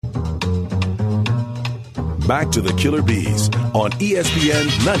Back to the Killer Bees on ESPN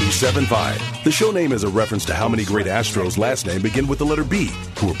 97.5. The show name is a reference to how many great Astros' last name begin with the letter B,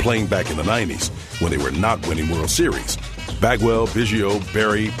 who were playing back in the 90s when they were not winning World Series. Bagwell, Biggio,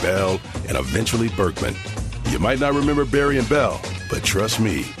 Barry, Bell, and eventually Berkman. You might not remember Barry and Bell, but trust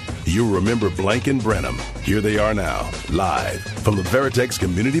me, you'll remember Blank and Brenham. Here they are now, live from the Veritex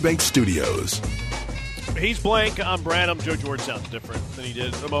Community Bank Studios. He's Blank, I'm Branham. Joe George sounds different than he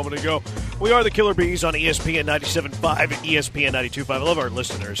did a moment ago. We are the Killer Bees on ESPN 97.5 and ESPN 92.5. I love our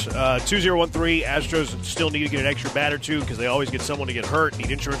listeners. 2013, Astros still need to get an extra bat or two because they always get someone to get hurt,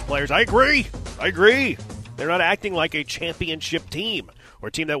 need insurance players. I agree. They're not acting like a championship team or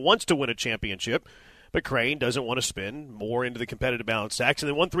a team that wants to win a championship. But Crane doesn't want to spin more into the competitive balance tax. And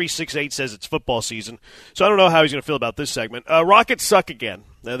then 1368 says it's football season. So I don't know how he's going to feel about this segment. Rockets suck again.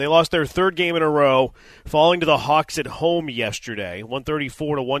 They lost their third game in a row, falling to the Hawks at home yesterday,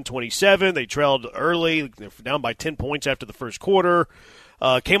 134-127. They trailed early. They're down by 10 points after the first quarter.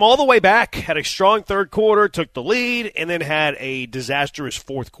 Came all the way back, had a strong third quarter, took the lead, and then had a disastrous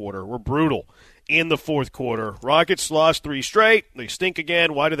fourth quarter. We're brutal in the fourth quarter. Rockets lost 3 straight. They stink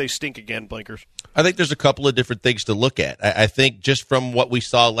again. Why do they stink again, Blinkers? I think there's a couple of different things to look at. I think just from what we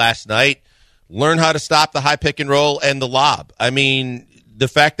saw last night, learn how to stop the high pick and roll and the lob. I mean, the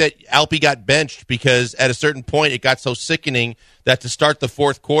fact that Alpi got benched because at a certain point it got so sickening that to start the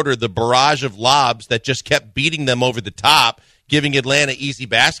fourth quarter, the barrage of lobs that just kept beating them over the top, giving Atlanta easy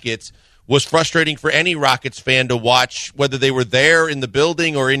baskets, was frustrating for any Rockets fan to watch, whether they were there in the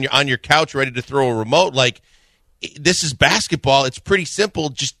building or on your couch ready to throw a remote. Like, this is basketball. It's pretty simple.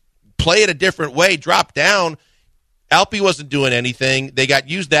 Just play it a different way, drop down. Alpi wasn't doing anything. They got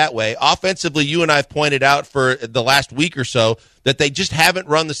used that way. Offensively, you and I have pointed out for the last week or so that they just haven't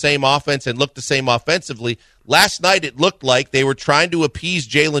run the same offense and looked the same offensively. Last night, it looked like they were trying to appease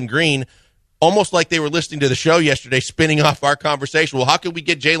Jalen Green, almost like they were listening to the show yesterday, spinning off our conversation. Well, how can we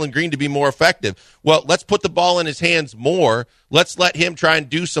get Jalen Green to be more effective? Well, let's put the ball in his hands more. Let's let him try and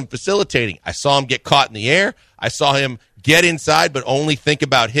do some facilitating. I saw him get caught in the air. I saw him get inside but only think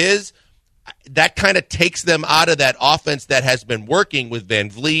about his. That kind of takes them out of that offense that has been working with Van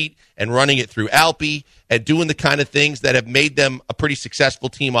Vliet and running it through Alpi and doing the kind of things that have made them a pretty successful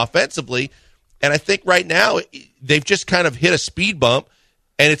team offensively. And I think right now they've just kind of hit a speed bump,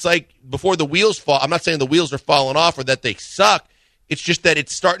 and it's like before the wheels fall. I'm not saying the wheels are falling off or that they suck. It's just that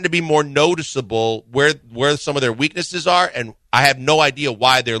it's starting to be more noticeable where some of their weaknesses are, and I have no idea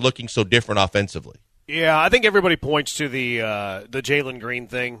why they're looking so different offensively. Yeah, I think everybody points to the Jalen Green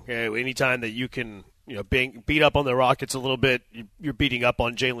thing. Anytime that you can beat up on the Rockets a little bit, you're beating up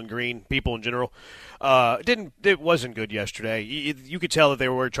on Jalen Green, people in general. It wasn't good yesterday. You could tell that they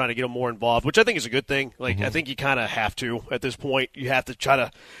were trying to get him more involved, which I think is a good thing. Like, I think you kind of have to at this point. You have to try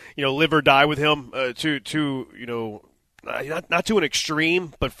to live or die with him not to an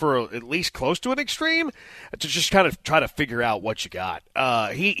extreme, but for at least close to an extreme, to just kind of try to figure out what you got.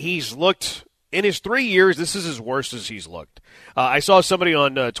 He's looked. In his 3 years, this is as worst as he's looked. I saw somebody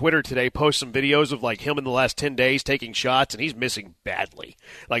on Twitter today post some videos of like him in the last 10 days taking shots, and he's missing badly.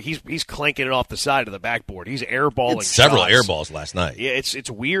 Like he's clanking it off the side of the backboard. He's airballing several shots. airballs last night. Yeah,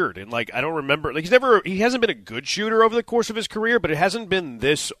 it's weird, and like I don't remember. Like he hasn't been a good shooter over the course of his career, but it hasn't been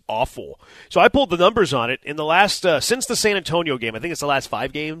this awful. So I pulled the numbers on it in the last since the San Antonio game. I think it's the last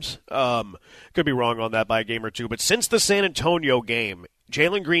 5 games. Could be wrong on that by a game or two, but since the San Antonio game,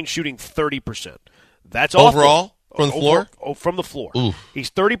 Jalen Green shooting 30%. That's overall awful. from the floor. From the floor. Oof.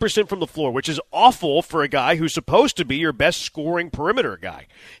 He's 30% from the floor, which is awful for a guy who's supposed to be your best scoring perimeter guy.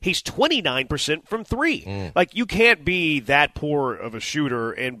 He's 29% from 3. Like, you can't be that poor of a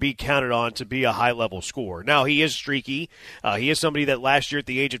shooter and be counted on to be a high level scorer. Now, he is streaky. He is somebody that last year at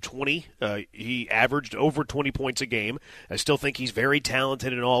the age of 20, he averaged over 20 points a game. I still think he's very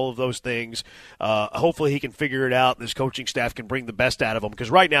talented in all of those things. Hopefully he can figure it out. This coaching staff can bring the best out of him, because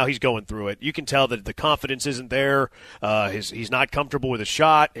right now he's going through it. You can tell that the confidence isn't there. He's not comfortable with his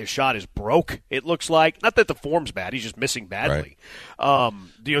shot. His shot is broke, it looks like. Not that the form's bad. He's just missing badly.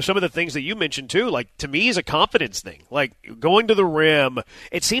 Right. Some of the things that you mentioned, too, like, to me, is a confidence thing. Like, going to the rim,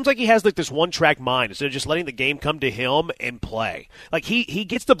 it seems like he has, like, this one-track mind instead of just letting the game come to him and play. Like, he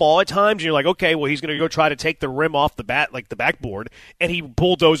gets the ball at times, and you're like, okay, well, he's going to go try to take the rim off the backboard, and he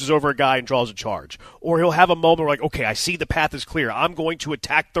bulldozes over a guy and draws a charge. Or he'll have a moment where, like, okay, I see the path is clear. I'm going to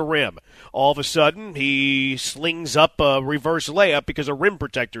attack the rim. All of a sudden, he slings flings up a reverse layup because a rim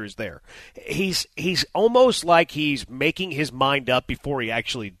protector is there. He's almost like he's making his mind up before he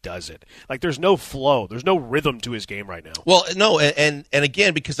actually does it. Like there's no flow, there's no rhythm to his game right now. Well, no, and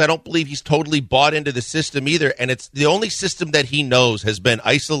again, because I don't believe he's totally bought into the system either, and it's the only system that he knows has been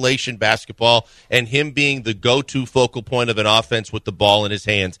isolation basketball and him being the go-to focal point of an offense with the ball in his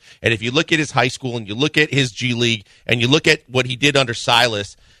hands. And if you look at his high school and you look at his G League and you look at what he did under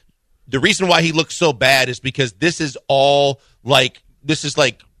Silas, the reason why he looks so bad is because this is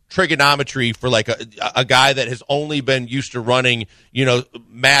like trigonometry for like a guy that has only been used to running,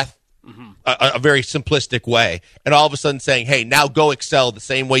 math a very simplistic way, and all of a sudden saying, hey, now go excel the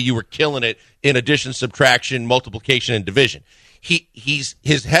same way you were killing it in addition, subtraction, multiplication, and division.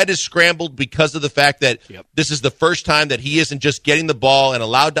 His head is scrambled because of the fact that this is the first time that he isn't just getting the ball and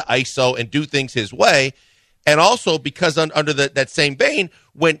allowed to ISO and do things his way, and also because under that same vein,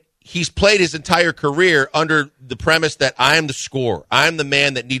 when he's played his entire career under the premise that I am the scorer, I'm the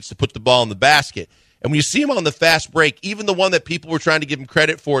man that needs to put the ball in the basket. And when you see him on the fast break, even the one that people were trying to give him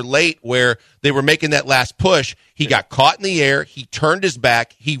credit for late where they were making that last push, he got caught in the air, he turned his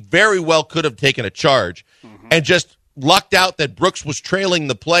back, he very well could have taken a charge, and just lucked out that Brooks was trailing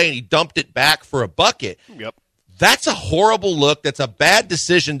the play and he dumped it back for a bucket. Yep. That's a horrible look. That's a bad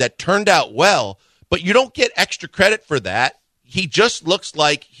decision that turned out well, but you don't get extra credit for that. He just looks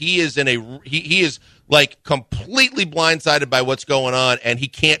like he is he is like completely blindsided by what's going on, and he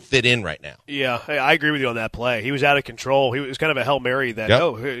can't fit in right now. Yeah, I agree with you on that play. He was out of control. He was kind of a Hail Mary that,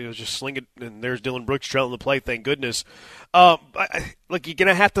 he was just slinging, and there's Dylan Brooks trailing the play, thank goodness. Look, you're going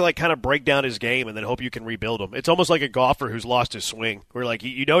to have to kind of break down his game and then hope you can rebuild him. It's almost like a golfer who's lost his swing. Where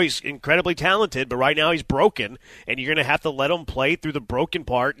he's incredibly talented, but right now he's broken, and you're going to have to let him play through the broken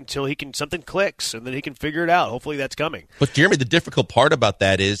part until something clicks, and then he can figure it out. Hopefully that's coming. But Jeremy, the difficult part about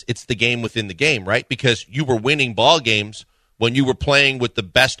that is it's the game within the game, right? Because you were winning ball games when you were playing with the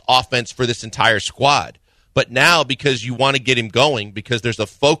best offense for this entire squad. But now, because you want to get him going, because there's a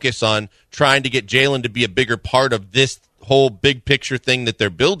focus on trying to get Jalen to be a bigger part of this whole big picture thing that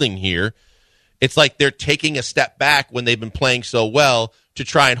they're building here, it's like they're taking a step back when they've been playing so well to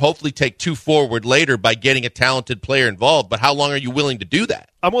try and hopefully take two forward later by getting a talented player involved. But how long are you willing to do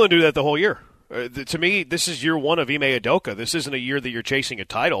that? I'm willing to do that the whole year. To me, this is year one of Ime Udoka. This isn't a year that you're chasing a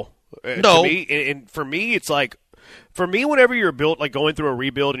title. No. To me, and for me, it's like, whenever you're going through a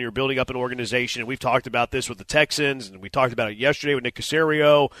rebuild and you're building up an organization, and we've talked about this with the Texans, and we talked about it yesterday with Nick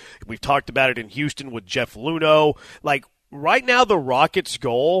Caserio, we've talked about it in Houston with Jeff Luhnow. Like, right now, the Rockets'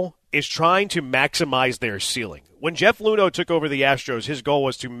 goal is trying to maximize their ceiling. When Jeff Luhnow took over the Astros, his goal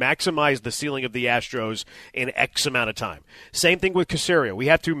was to maximize the ceiling of the Astros in X amount of time. Same thing with Caserio. We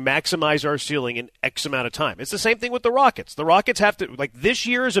have to maximize our ceiling in X amount of time. It's the same thing with the Rockets. The Rockets have to, this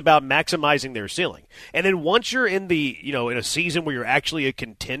year is about maximizing their ceiling. And then once you're in in a season where you're actually a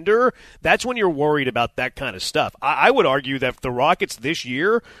contender, that's when you're worried about that kind of stuff. I would argue that the Rockets this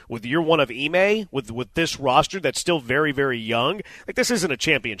year, with year one of Ime, with this roster that's still very, very young, this isn't a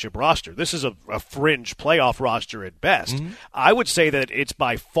championship roster. This is a fringe playoff roster at best. Mm-hmm. I would say that it's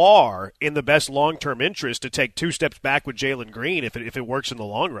by far in the best long-term interest to take two steps back with Jalen Green if it works in the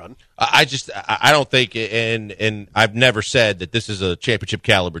long run. I don't think, and I've never said that this is a championship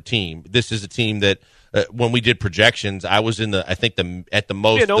caliber team. This is a team that when we did projections, I was at the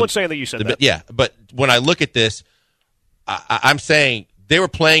most. Yeah, no one's saying that you said that. Yeah, but when I look at this, I'm saying they were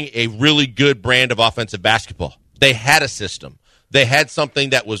playing a really good brand of offensive basketball. They had a system. They had something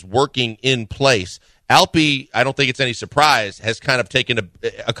that was working in place. Alpi, I don't think it's any surprise, has kind of taken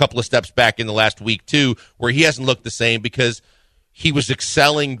a couple of steps back in the last week, too, where he hasn't looked the same because he was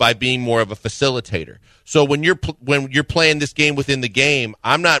excelling by being more of a facilitator. So when you're playing this game within the game,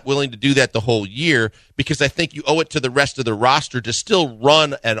 I'm not willing to do that the whole year because I think you owe it to the rest of the roster to still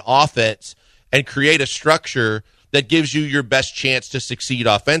run an offense and create a structure that gives you your best chance to succeed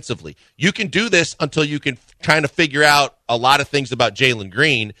offensively. You can do this until you can kind of figure out a lot of things about Jalen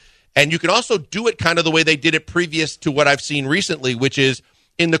Green. And you can also do it kind of the way they did it previous to what I've seen recently, which is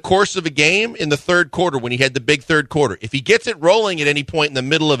in the course of a game in the third quarter when he had the big third quarter. If he gets it rolling at any point in the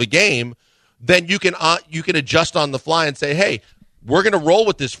middle of a game, then you can adjust on the fly and say, hey, we're going to roll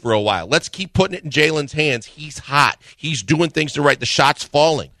with this for a while. Let's keep putting it in Jalen's hands. He's hot. He's doing things to right. The shot's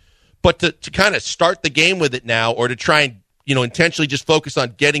falling. But to kind of start the game with it now or to try and intentionally just focus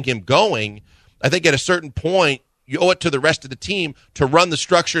on getting him going, I think at a certain point, you owe it to the rest of the team to run the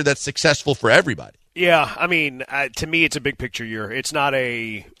structure that's successful for everybody. Yeah, I mean, to me, it's a big picture year. It's not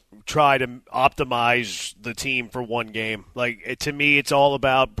a try to optimize the team for one game. Like, to me, it's all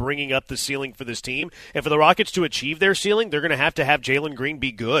about bringing up the ceiling for this team. And for the Rockets to achieve their ceiling, they're going to have Jalen Green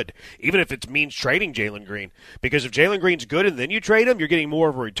be good, even if it means trading Jalen Green. Because if Jalen Green's good and then you trade him, you're getting more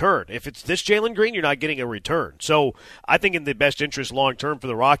of a return. If it's this Jalen Green, you're not getting a return. So I think in the best interest long-term for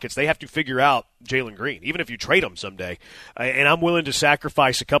the Rockets, they have to figure out Jalen Green, even if you trade him someday. And I'm willing to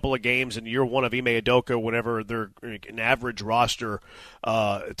sacrifice a couple of games in year one of Ime Udoka whenever they're an average roster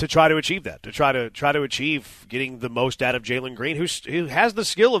to try to achieve that, to try to achieve getting the most out of Jalen Green, who has the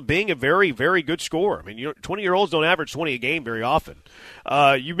skill of being a very, very good scorer. I mean, 20-year-olds don't average 20 a game very often.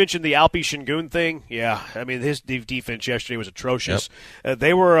 You mentioned the Alpi Şengün thing. Yeah, I mean, his defense yesterday was atrocious. Yep.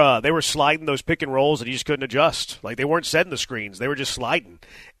 They were sliding those pick and rolls, and he just couldn't adjust. Like, they weren't setting the screens; they were just sliding.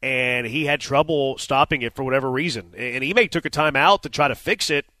 And he had trouble stopping it for whatever reason. And Ime took a timeout to try to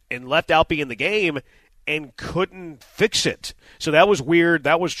fix it and left Alpi in the game and couldn't fix it. So that was weird.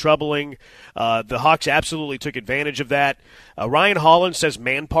 That was troubling. The Hawks absolutely took advantage of that. Ryan Holland says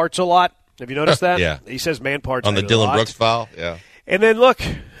man parts a lot. Have you noticed that? Yeah. He says man parts on the Dylan Brooks foul. Yeah. And then, look,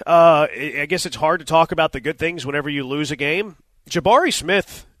 I guess it's hard to talk about the good things whenever you lose a game. Jabari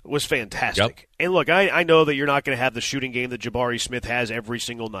Smith was fantastic. Yep. And look, I know that you're not going to have the shooting game that Jabari Smith has every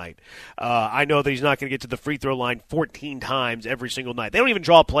single night. I know that he's not going to get to the free throw line 14 times every single night. They don't even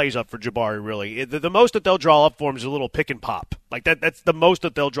draw plays up for Jabari, really. The most that they'll draw up for him is a little pick and pop. Like that's the most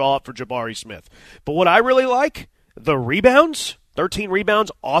that they'll draw up for Jabari Smith. But what I really like, the rebounds, 13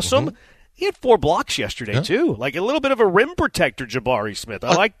 rebounds, awesome. Mm-hmm. He had 4 blocks yesterday, too. Like a little bit of a rim protector, Jabari Smith.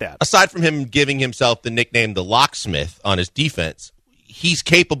 I like that. Aside from him giving himself the nickname the Locksmith on his defense, he's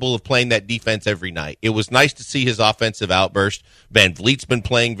capable of playing that defense every night. It was nice to see his offensive outburst. Van Vliet's been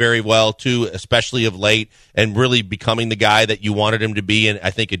playing very well, too, especially of late, and really becoming the guy that you wanted him to be, and I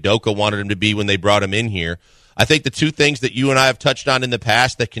think Udoka wanted him to be when they brought him in here. I think the two things that you and I have touched on in the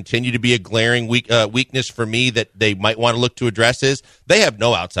past that continue to be a glaring weakness for me that they might want to look to address is they have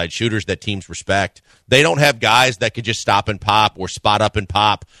no outside shooters that teams respect. They don't have guys that could just stop and pop or spot up and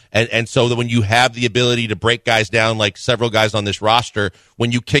pop. And so that when you have the ability to break guys down like several guys on this roster,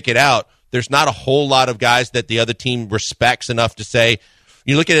 when you kick it out, there's not a whole lot of guys that the other team respects enough to say,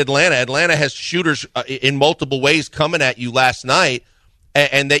 you look at Atlanta. Atlanta has shooters in multiple ways coming at you last night.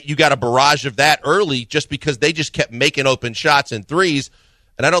 And that you got a barrage of that early just because they just kept making open shots and threes.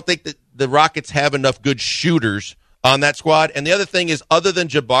 And I don't think that the Rockets have enough good shooters on that squad. And the other thing is, other than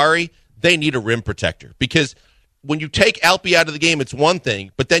Jabari, they need a rim protector. Because when you take Alpi out of the game, it's one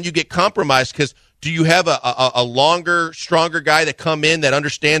thing, but then you get compromised because do you have a longer, stronger guy that come in that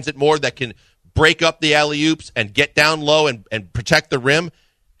understands it more, that can break up the alley-oops and get down low and protect the rim?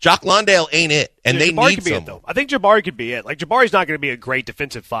 Jock Landale ain't it, and they Jabari need could be someone. it, though. I think Jabari could be it. Like, Jabari's not going to be a great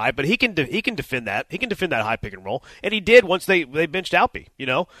defensive 5, but he can defend that. He can defend that high pick and roll, and he did once they benched Alpi. You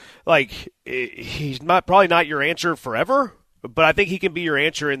know, like he's probably not your answer forever, but I think he can be your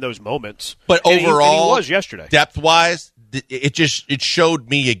answer in those moments. But and overall, he was yesterday. Depth-wise, it showed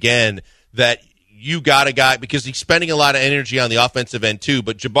me again that you got a guy because he's spending a lot of energy on the offensive end too.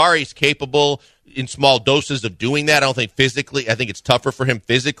 But Jabari's capable in small doses of doing that. I don't think physically. I think it's tougher for him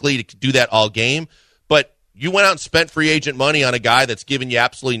physically to do that all game. But you went out and spent free agent money on a guy that's giving you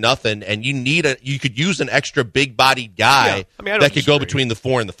absolutely nothing, and you could use an extra big-bodied guy that could go between the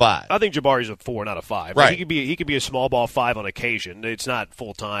 4 and the 5. I think Jabari's a 4, not a 5. Right. Like, he could be a small ball 5 on occasion. It's not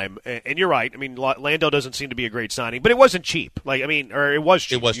full-time. And you're right. I mean, Lando doesn't seem to be a great signing, but it wasn't cheap. Like, I mean, or it was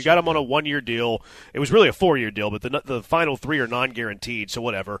cheap. It was you cheap, got him on a 1-year deal. It was really a 4-year deal, but the final 3 are non-guaranteed, so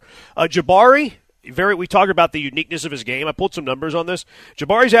whatever. Jabari, we talked about the uniqueness of his game. I pulled some numbers on this.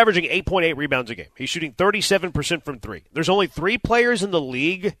 Jabari's averaging 8.8 rebounds a game. He's shooting 37% from 3. There's only 3 players in the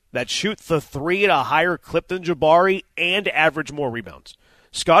league that shoot the 3 at a higher clip than Jabari and average more rebounds.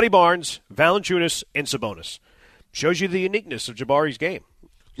 Scotty Barnes, Valanciunas, and Sabonis. Shows you the uniqueness of Jabari's game.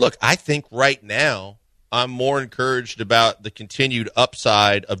 Look, I think right now I'm more encouraged about the continued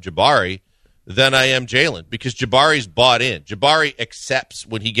upside of Jabari than I am Jalen, because Jabari's bought in. Jabari accepts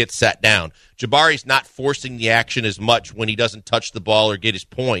when he gets sat down. Jabari's not forcing the action as much when he doesn't touch the ball or get his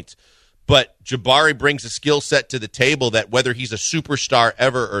points. But Jabari brings a skill set to the table that whether he's a superstar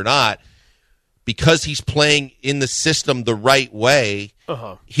ever or not, because he's playing in the system the right way,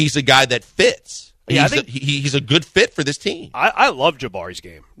 he's a guy that fits. Yeah, he's a good fit for this team. I love Jabari's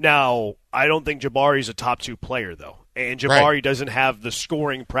game. Now, I don't think Jabari's a top 2 player, though. And Jabari doesn't have the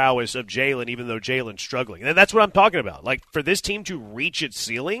scoring prowess of Jalen, even though Jalen's struggling. And that's what I'm talking about. Like, for this team to reach its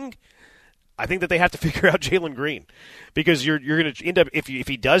ceiling, I think that they have to figure out Jalen Green, because you're going to end up if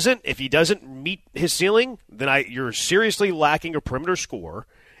he doesn't meet his ceiling, then you're seriously lacking a perimeter scorer,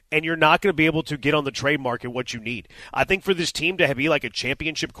 and you're not going to be able to get on the trade market what you need. I think for this team to be like a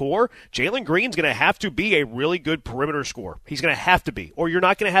championship core, Jalen Green's going to have to be a really good perimeter scorer. He's going to have to be, or you're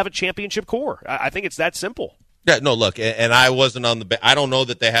not going to have a championship core. I think it's that simple. Yeah, no, look, and I wasn't on the – I don't know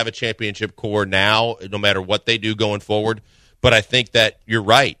that they have a championship core now, no matter what they do going forward. But I think that you're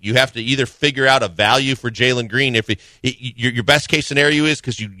right. You have to either figure out a value for Jalen Green. If your best case scenario is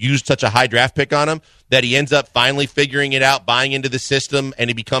because you used such a high draft pick on him that he ends up finally figuring it out, buying into the system,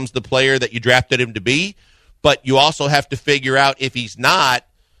 and he becomes the player that you drafted him to be. But you also have to figure out if he's not,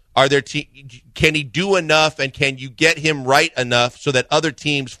 can he do enough and can you get him right enough so that other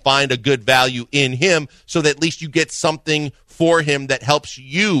teams find a good value in him so that at least you get something for him that helps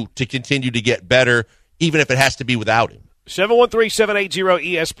you to continue to get better, even if it has to be without him.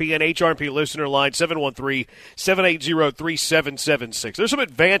 713-780-ESPN, HRP listener line, 713-780-3776. There's some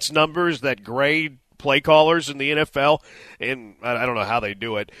advanced numbers that grade play callers in the NFL, and I don't know how they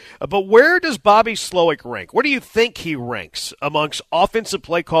do it. But where does Bobby Slowick rank? Where do you think he ranks amongst offensive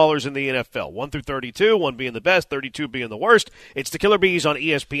play callers in the NFL? 1 through 32, 1 being the best, 32 being the worst. It's the Killer Bees on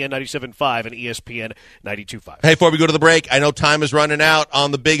ESPN 97.5 and ESPN 92.5. Hey, before we go to the break, I know time is running out on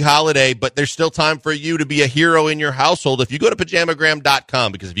the big holiday, but there's still time for you to be a hero in your household if you go to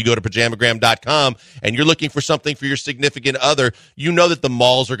pajamagram.com, because if you go to pajamagram.com and you're looking for something for your significant other, you know that the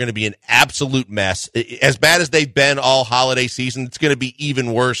malls are going to be an absolute mess. As bad as they've been all holiday season, it's going to be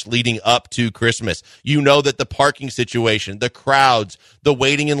even worse leading up to Christmas. You know that the parking situation, the crowds, the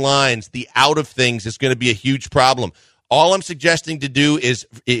waiting in lines, the out of things is going to be a huge problem. All I'm suggesting to do is,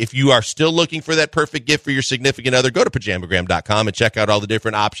 if you are still looking for that perfect gift for your significant other, go to pajamagram.com and check out all the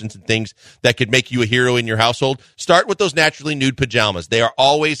different options and things that could make you a hero in your household. Start with those naturally nude pajamas. They are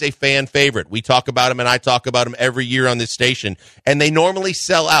always a fan favorite. We talk about them, and I talk about them every year on this station, and they normally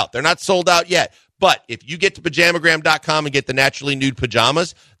sell out. They're not sold out yet. But if you get to pajamagram.com and get the naturally nude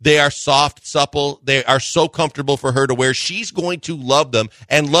pajamas, they are soft, supple. They are so comfortable for her to wear. She's going to love them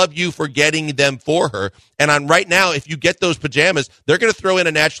and love you for getting them for her. And on right now, if you get those pajamas, they're going to throw in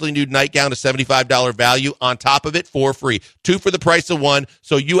a naturally nude nightgown, a $75 value on top of it for free. 2 for the price of 1,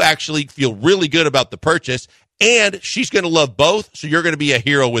 so you actually feel really good about the purchase. And she's going to love both, so you're going to be a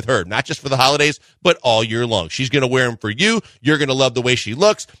hero with her, not just for the holidays, but all year long. She's going to wear them for you. You're going to love the way she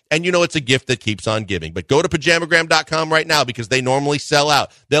looks, and you know it's a gift that keeps on giving. But go to pajamagram.com right now because they normally sell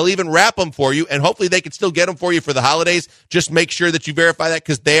out. They'll even wrap them for you, and hopefully they can still get them for you for the holidays. Just make sure that you verify that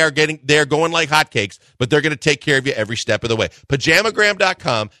because they are going like hotcakes, but they're going to take care of you every step of the way.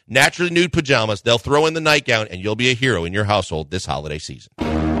 Pajamagram.com, naturally nude pajamas. They'll throw in the nightgown, and you'll be a hero in your household this holiday season.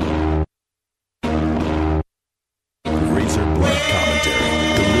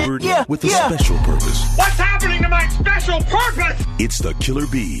 With a special purpose. What's happening to my special purpose? It's the Killer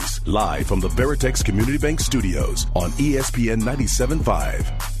Bees, live from the Veritex Community Bank Studios on ESPN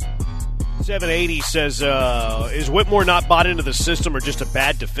 97.5. 780 says, is Whitmore not bought into the system or just a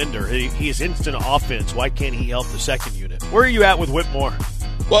bad defender? He is instant offense. Why can't he help the second unit? Where are you at with Whitmore?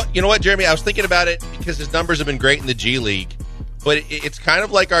 Well, you know what, Jeremy? I was thinking about it because his numbers have been great in the G League, but it's kind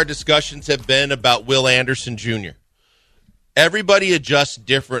of like our discussions have been about Will Anderson Jr. Everybody adjusts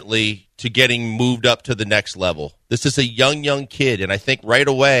differently to getting moved up to the next level. This is a young kid, and I think right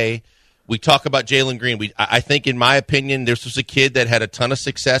away we talk about Jalen Green. I think, in my opinion, this was a kid that had a ton of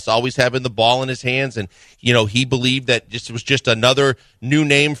success, always having the ball in his hands, and he believed that this was just another new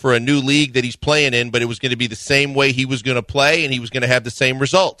name for a new league that he's playing in, but it was going to be the same way he was going to play, and he was going to have the same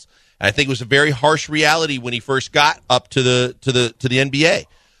results. And I think it was a very harsh reality when he first got up to the NBA.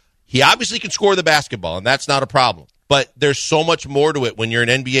 He obviously can score the basketball, and that's not a problem. But there's so much more to it when you're an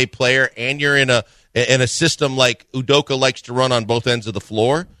NBA player and you're in a system like Udoka likes to run on both ends of the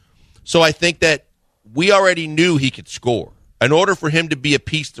floor. So I think that we already knew he could score. In order for him to be a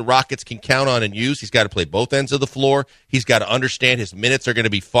piece the Rockets can count on and use, he's got to play both ends of the floor. He's got to understand his minutes are going to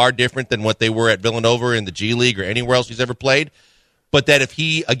be far different than what they were at Villanova in the G League or anywhere else he's ever played. But that if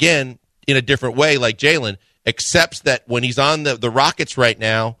he, again, in a different way like Jalen, accepts that when he's on the Rockets right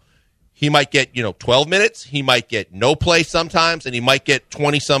now, he might get, 12 minutes. He might get no play sometimes, and he might get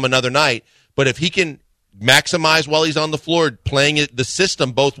 20-some another night. But if he can maximize while he's on the floor, playing the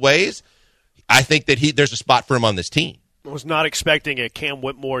system both ways, I think that there's a spot for him on this team. I was not expecting a Cam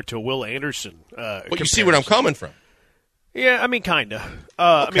Whitmore to Will Anderson. But you see where I'm coming from. Yeah, I mean, kind of. Okay.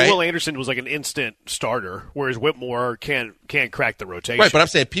 I mean, Will Anderson was like an instant starter, whereas Whitmore can't crack the rotation. Right, but I'm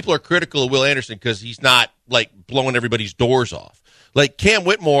saying people are critical of Will Anderson because he's not, blowing everybody's doors off. Cam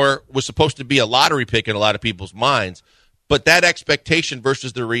Whitmore was supposed to be a lottery pick in a lot of people's minds, but that expectation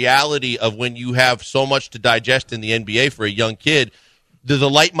versus the reality of when you have so much to digest in the NBA for a young kid, the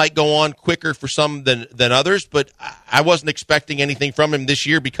light might go on quicker for some than others, but I wasn't expecting anything from him this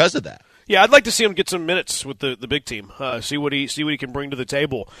year because of that. Yeah, I'd like to see him get some minutes with the big team. See what he can bring to the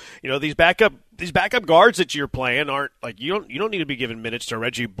table. These backup guards that you're playing aren't like you don't need to be giving minutes to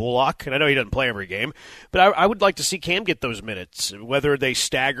Reggie Bullock, and I know he doesn't play every game, but I would like to see Cam get those minutes. Whether they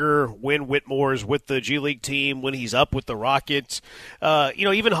stagger when Whitmore's with the G League team, when he's up with the Rockets,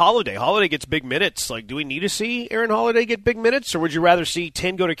 even Holiday gets big minutes. Like, do we need to see Aaron Holiday get big minutes, or would you rather see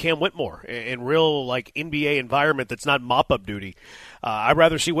 10 go to Cam Whitmore in real like NBA environment that's not mop up duty? I'd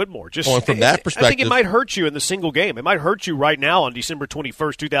rather see Whitmore. From that perspective, I think it might hurt you in the single game. It might hurt you right now on December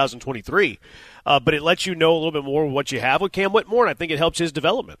 21st, 2023. But it lets you know a little bit more of what you have with Cam Whitmore, and I think it helps his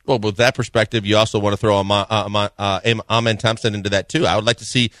development. Well, with that perspective, you also want to throw Amen Thompson into that too. I would like to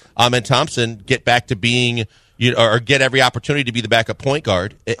see Amen Thompson get back to being, or get every opportunity to be the backup point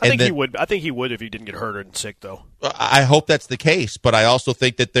guard. I think he would. I think he would if he didn't get hurt and sick, though. I hope that's the case, but I also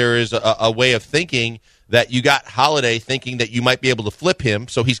think that there is a way of thinking that you got Holiday thinking that you might be able to flip him.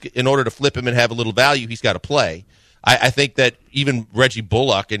 So in order to flip him and have a little value, he's got to play. I think that even Reggie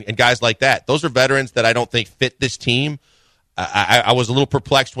Bullock and guys like that, those are veterans that I don't think fit this team. I was a little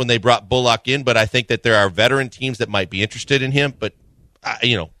perplexed when they brought Bullock in, but I think that there are veteran teams that might be interested in him. But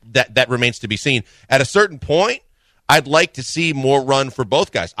that remains to be seen. At a certain point, I'd like to see more run for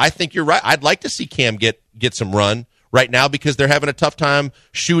both guys. I think you're right. I'd like to see Cam get some run right now because they're having a tough time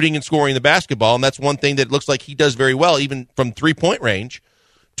shooting and scoring the basketball, and that's one thing that looks like he does very well, even from three-point range,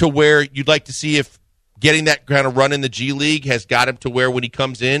 to where you'd like to see if getting that kind of run in the G League has got him to where when he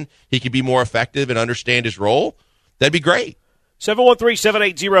comes in, he can be more effective and understand his role. That'd be great.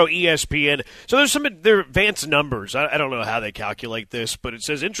 713-780-ESPN. So there's some advanced numbers. I don't know how they calculate this, but it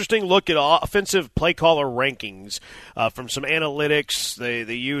says interesting look at offensive play caller rankings from some analytics.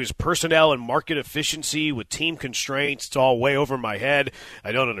 They use personnel and market efficiency with team constraints. It's all way over my head.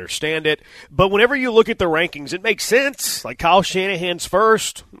 I don't understand it. But whenever you look at the rankings, it makes sense. Like Kyle Shanahan's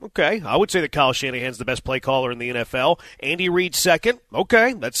first. Okay, I would say that Kyle Shanahan's the best play caller in the NFL. Andy Reid second.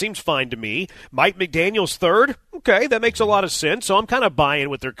 Okay, that seems fine to me. Mike McDaniel's third. Okay, that makes a lot of sense. So I'm kind of buying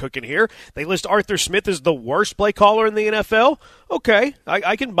what they're cooking here. They list Arthur Smith as the worst play caller in the NFL. Okay,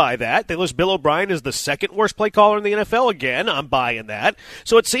 I can buy that. They list Bill O'Brien as the second worst play caller in the NFL. Again, I'm buying that.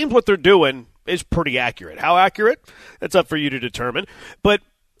 So it seems what they're doing is pretty accurate. How accurate? That's up for you to determine. But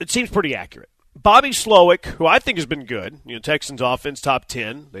it seems pretty accurate. Bobby Slowick, who I think has been good, Texans offense top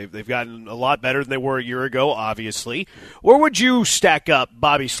 10. They've gotten a lot better than they were a year ago, obviously. Where would you stack up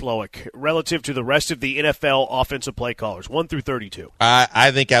Bobby Slowick relative to the rest of the NFL offensive play callers, 1 through 32?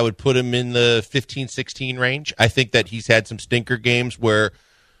 I think I would put him in the 15-16 range. I think that he's had some stinker games where,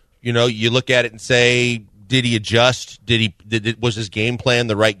 you look at it and say, did he adjust? Was his game plan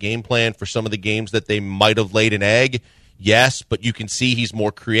the right game plan for some of the games that they might have laid an egg? Yes, but you can see he's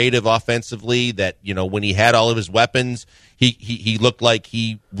more creative offensively, that, when he had all of his weapons, he looked like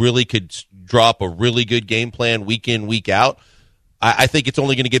he really could draw up a really good game plan week in, week out. I think it's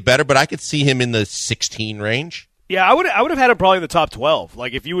only going to get better, but I could see him in the 16 range. Yeah, I would have had him probably in the top 12.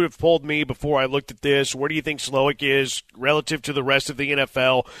 Like, if you would have told me before I looked at this, where do you think Slowick is relative to the rest of the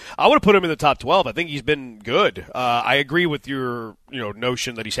NFL, I would have put him in the top 12. I think he's been good. I agree with your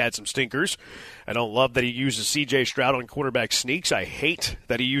notion that he's had some stinkers. I don't love that he uses C.J. Stroud on quarterback sneaks. I hate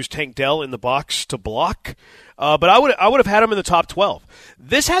that he used Tank Dell in the box to block. But I would have had him in the top 12.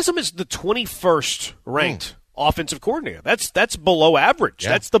 This has him as the 21st ranked offensive coordinator. That's below average.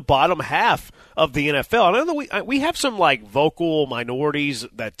 Yeah. That's the bottom half of the NFL. I know that we have some vocal minorities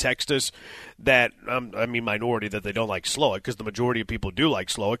that text us that minority that they don't like Slowick, because the majority of people do like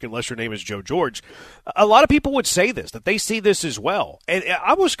Slowick unless your name is Joe George. A lot of people would say this, that they see this as well. And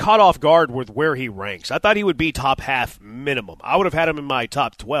I was caught off guard with where he ranks. I thought he would be top half minimum. I would have had him in my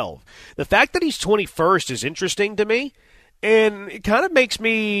top 12. The fact that he's 21st is interesting to me, and it kind of makes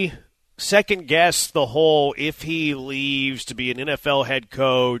me second guess the whole, if he leaves to be an NFL head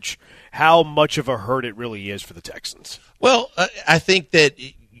coach, how much of a hurt it really is for the Texans. Well, I think that,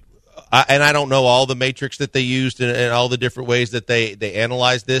 and I don't know all the matrix that they used and all the different ways that they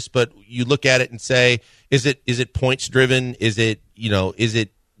analyze this, but you look at it and say, is it points driven? Is it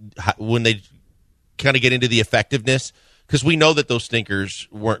when they kind of get into the effectiveness? Because we know that those stinkers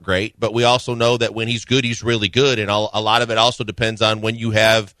weren't great, but we also know that when he's good, he's really good, and a lot of it also depends on when you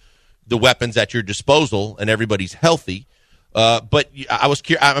have the weapons at your disposal and everybody's healthy. But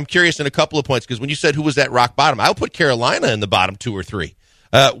I'm curious in a couple of points, because when you said who was that rock bottom, I would put Carolina in the bottom 2 or 3.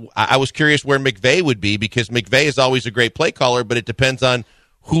 I was curious where McVay would be, because McVay is always a great play caller, but it depends on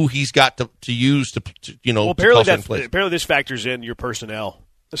who he's got to use to Well, apparently this factors in your personnel.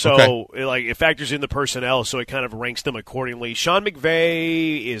 So it factors in the personnel, so it kind of ranks them accordingly. Sean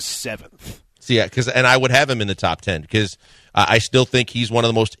McVay is 7th. So yeah, and I would have him in the top 10 because I still think he's one of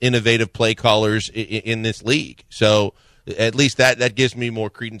the most innovative play callers in this league. So at least that gives me more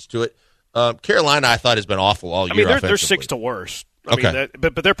credence to it. Carolina, I thought, has been awful all year. They're 6th to worst. I mean,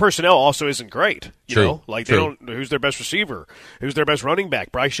 but their personnel also isn't great. You know, like they don't. Who's their best receiver? Who's their best running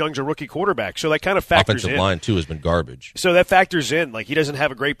back? Bryce Young's a rookie quarterback, so that kind of factors in. Offensive line too has been garbage. So that factors in. Like he doesn't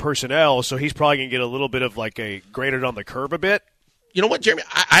have a great personnel, so he's probably gonna get a little bit of like a graded on the curve a bit. You know what, Jeremy?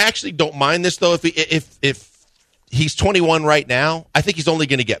 I actually don't mind this though. If he's 21 right now, I think he's only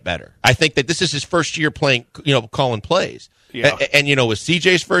going to get better. I think that this is his first year playing, calling plays. Yeah. And with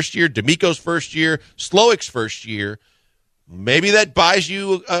CJ's first year, D'Amico's first year, Slowick's first year. Maybe that buys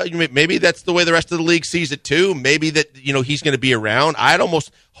you. Maybe that's the way the rest of the league sees it too. Maybe that he's going to be around. I'd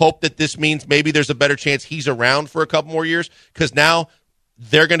almost hope that this means maybe there's a better chance he's around for a couple more years because now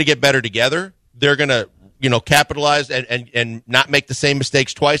they're going to get better together. They're going to capitalize and not make the same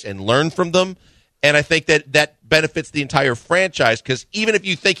mistakes twice and learn from them. And I think that benefits the entire franchise because even if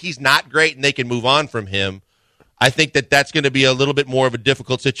you think he's not great and they can move on from him, I think that's going to be a little bit more of a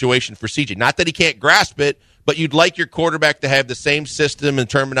difficult situation for CJ. Not that he can't grasp it, but you'd like your quarterback to have the same system and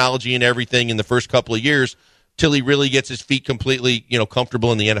terminology and everything in the first couple of years till he really gets his feet completely,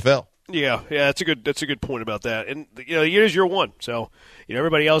 comfortable in the NFL. Yeah, that's a good point about that. And the year is year one, so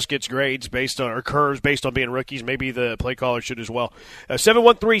everybody else gets grades based on or curves based on being rookies. Maybe the play caller should as well.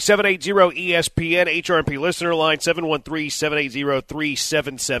 713-780-ESPN HRMP listener line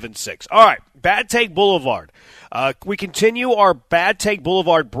 713-780-3776. All right, Bad Take Boulevard. We continue our Bad Take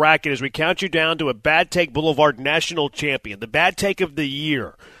Boulevard bracket as we count you down to a Bad Take Boulevard national champion, the Bad Take of the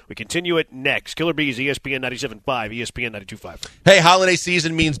year. We continue it next. Killer Bees, ESPN 97.5, ESPN 92.5. Hey, holiday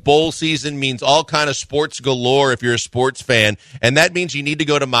season means bowl season, means all kind of sports galore if you're a sports fan, and that means you need to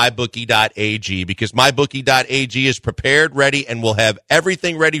go to mybookie.ag because mybookie.ag is prepared, ready, and will have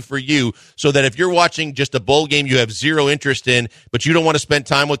everything ready for you so that if you're watching just a bowl game you have zero interest in, but you don't want to spend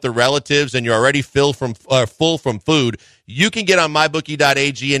time with the relatives and you're already full from food, you can get on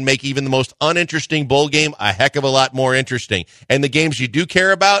mybookie.ag and make even the most uninteresting bowl game a heck of a lot more interesting. And the games you do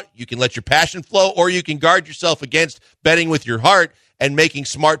care about, you can let your passion flow, or you can guard yourself against betting with your heart and making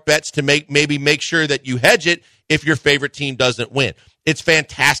smart bets to maybe make sure that you hedge it if your favorite team doesn't win. It's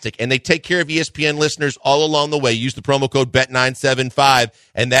fantastic, and they take care of ESPN listeners all along the way. Use the promo code BET975,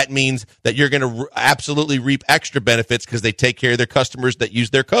 and that means that you're going to absolutely reap extra benefits because they take care of their customers that use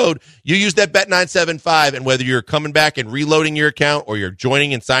their code. You use that BET975, and whether you're coming back and reloading your account or you're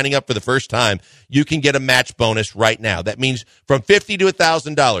joining and signing up for the first time, you can get a match bonus right now. That means from $50 to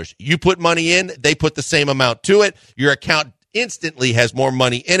 $1,000. You put money in, they put the same amount to it. Your account instantly has more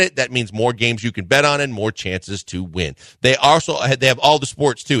money in it. That means more games you can bet on and more chances to win. They have all the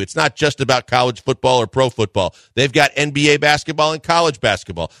sports too. It's not just about college football or pro football. They've got NBA basketball and college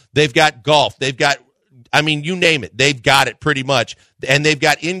basketball. They've got golf. They've got, you name it. They've got it pretty much. And they've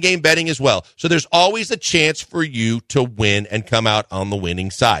got in-game betting as well. So there's always a chance for you to win and come out on the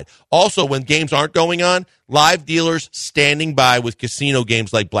winning side. Also, when games aren't going on, live dealers standing by with casino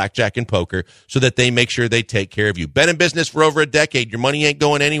games like blackjack and poker so that they make sure they take care of you. Been in business for over a decade. Your money ain't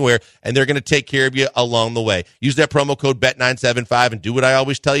going anywhere, and they're going to take care of you along the way. Use that promo code BET975 and do what I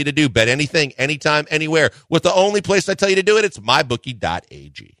always tell you to do. Bet anything, anytime, anywhere. With the only place I tell you to do it, it's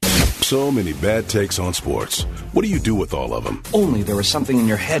mybookie.ag. So many bad takes on sports. What do you do with all of them? Only there is something in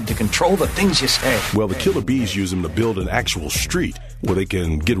your head to control the things you say. Well, the Killer Bees use them to build an actual street where they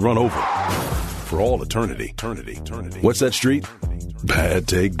can get run over for all eternity. What's that street? Bad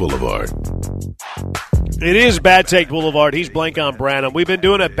Take Boulevard. It is Bad Take Boulevard. He's Blank on Branham. We've been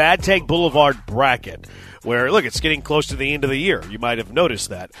doing a Bad Take Boulevard bracket where, look, it's getting close to the end of the year. You might have noticed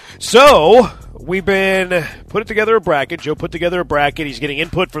that. So we've been putting together a bracket. Joe put together a bracket. He's getting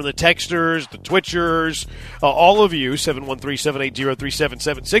input from the texters, the Twitchers, all of you,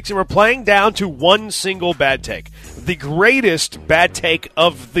 713-780-3776. And we're playing down to one single bad take, the greatest bad take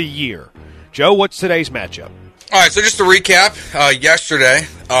of the year. Joe, what's today's matchup? All right, so just to recap, yesterday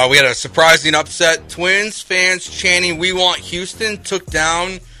we had a surprising upset. Twins fans chanting, "We want Houston," took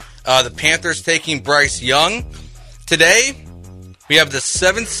down the Panthers taking Bryce Young. Today, we have the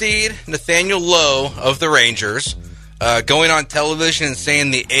 7th seed, Nathaniel Lowe of the Rangers, going on television and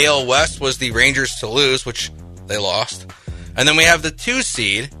saying the AL West was the Rangers to lose, which they lost. And then we have the 2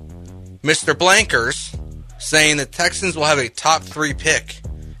 seed, Mr. Blankers, saying the Texans will have a top 3 pick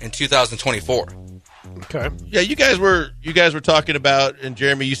in 2024. Okay. Yeah, you guys were talking about, and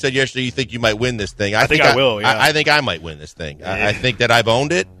Jeremy, you said yesterday you think you might win this thing. I think I will, yeah. I think I might win this thing. Yeah. I think that I've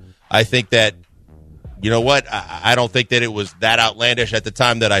owned it. I think that you know what? I don't think that it was that outlandish at the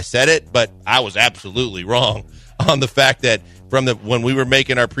time that I said it, but I was absolutely wrong on the fact that when we were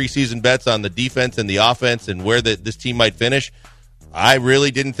making our preseason bets on the defense and the offense and where this team might finish, I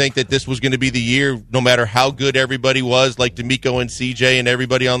really didn't think that this was going to be the year, no matter how good everybody was, like D'Amico and CJ and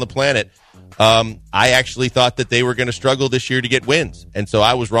everybody on the planet. I actually thought that they were going to struggle this year to get wins. And so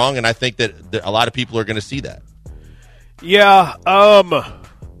I was wrong, and I think that a lot of people are going to see that. Yeah,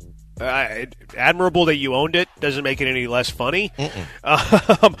 admirable that you owned it. Doesn't make it any less funny.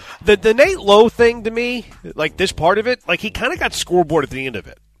 The Nate Lowe thing to me, like this part of it, like he kind of got scoreboard at the end of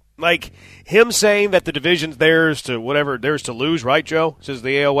it. Like him saying that the division's theirs to lose, right, Joe? Says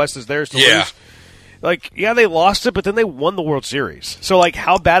the AL West is theirs to lose. Like, yeah, they lost it, but then they won the World Series. So, like,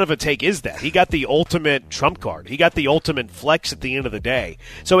 how bad of a take is that? He got the ultimate trump card. He got the ultimate flex at the end of the day.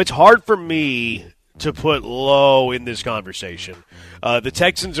 So it's hard for me to put Lowe in this conversation. The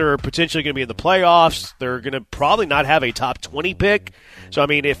Texans are potentially going to be in the playoffs. They're going to probably not have a top 20 pick. So I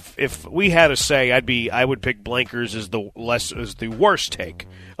mean, if we had a say, I would pick Blankers as the worst take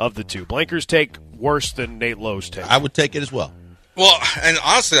of the two. Blankers take worse than Nate Lowe's take. I would take it as well. Well, and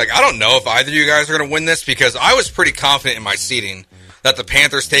honestly, like I don't know if either of you guys are going to win this because I was pretty confident in my seeding that the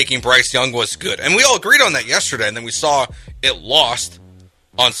Panthers taking Bryce Young was good, and we all agreed on that yesterday. And then we saw it lost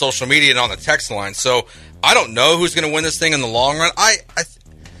on social media and on the text line. So I don't know who's going to win this thing in the long run.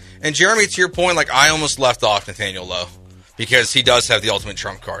 And Jeremy, to your point, like I almost left off Nathaniel Lowe because he does have the ultimate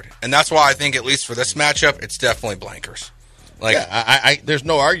trump card, and that's why I think at least for this matchup, it's definitely Blankers. Like, yeah, there's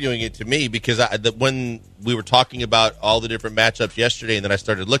no arguing it to me because when we were talking about all the different matchups yesterday, and then I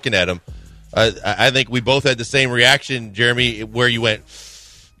started looking at them, I think we both had the same reaction, Jeremy, where you went,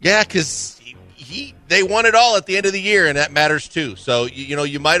 yeah, because they won it all at the end of the year, and that matters too. So,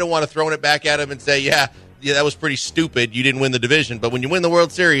 you might have want to throw it back at him and say, yeah, that was pretty stupid. You didn't win the division. But when you win the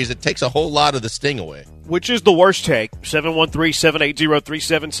World Series, it takes a whole lot of the sting away. Which is the worst take?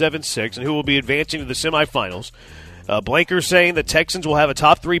 713-780-3776, and who will be advancing to the semifinals. Blanker saying the Texans will have a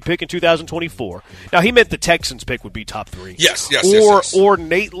top 3 pick in 2024. Now, he meant the Texans pick would be top 3. Yes. Or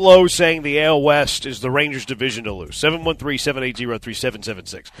Nate Lowe saying the AL West is the Rangers' division to lose.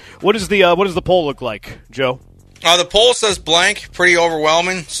 713-780-3776. What does the poll look like, Joe? The poll says blank, pretty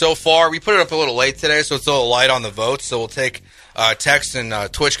overwhelming so far. We put it up a little late today, so it's a little light on the votes. So we'll take text and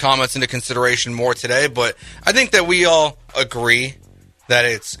Twitch comments into consideration more today. But I think that we all agree that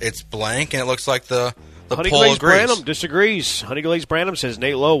it's blank, and it looks like the poll agrees. Branham disagrees. Honeyglazed Branham says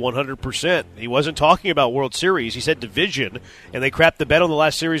Nate Lowe 100%. He wasn't talking about World Series. He said division, and they crapped the bet on the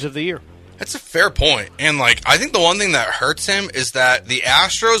last series of the year. That's a fair point. And, I think the one thing that hurts him is that the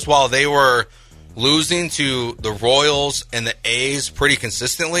Astros, while they were losing to the Royals and the A's pretty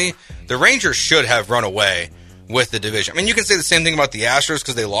consistently, the Rangers should have run away with the division. I mean, you can say the same thing about the Astros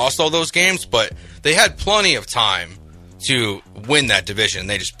because they lost all those games, but they had plenty of time to win that division.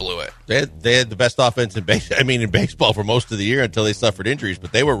 They just blew it. They had the best offense in baseball for most of the year until they suffered injuries,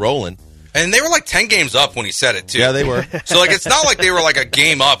 but they were rolling. And they were 10 games up when he said it, too. Yeah, they were. So, it's not like they were a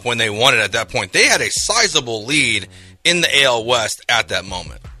game up when they won it at that point. They had a sizable lead in the AL West at that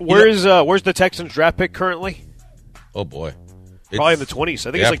moment. Where's the Texans draft pick currently? Oh, boy. Probably in the 20s.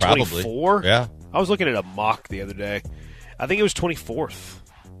 I think it's probably 24. Yeah. I was looking at a mock the other day. I think it was 24th.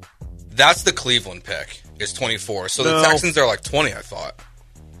 That's the Cleveland pick. It's 24. So the Texans are 20, I thought.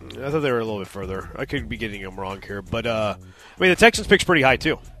 I thought they were a little bit further. I could be getting them wrong here. But, the Texans pick's pretty high,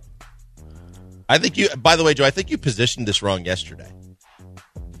 too. I think by the way, Joe, I think you positioned this wrong yesterday.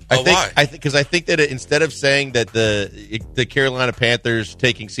 Why? Because I think that instead of saying that the Carolina Panthers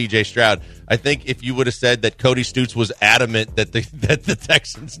taking C.J. Stroud, I think if you would have said that Cody Stutes was adamant that the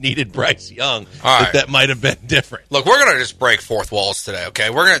Texans needed Bryce Young, that might have been different. Look, we're going to just break fourth walls today, okay?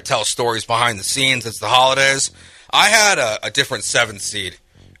 We're going to tell stories behind the scenes. It's the holidays. I had a different 7th seed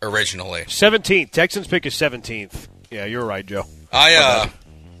originally. 17th. Texans pick is 17th. Yeah, you're right, Joe.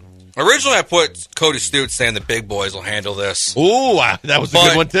 Originally, I put Cody Stutes saying the big boys will handle this. Ooh, that was a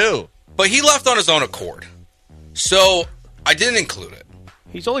good one, too. But he left on his own accord. So, I didn't include it.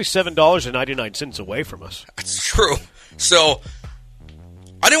 He's only $7.99 away from us. That's true. So,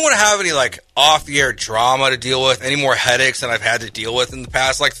 I didn't want to have any, off-the-air drama to deal with, any more headaches than I've had to deal with in the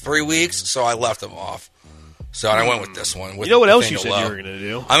past, 3 weeks, so I left him off. So I went with this one. You know what else you said you were going to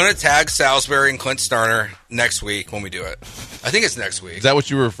do? I'm going to tag Salisbury and Clint Sterner next week when we do it. I think it's next week. Is that what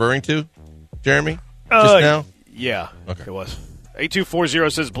you were referring to, Jeremy? Just now? Yeah, okay. It was. 8240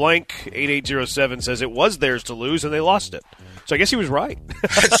 says blank. 8807 says it was theirs to lose and they lost it. So I guess he was right.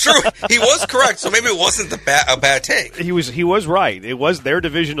 That's true. He was correct. So maybe it wasn't a bad take. He was right. It was their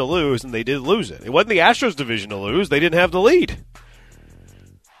division to lose and they did lose it. It wasn't the Astros division to lose. They didn't have the lead.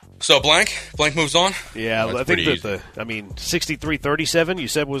 So Blank moves on? Yeah, I think that 63-37 you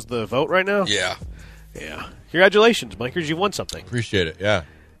said was the vote right now? Yeah. Yeah. Congratulations, Blankers. You won something. Appreciate it, yeah.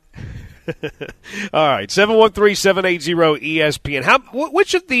 All right, 713-780-ESPN.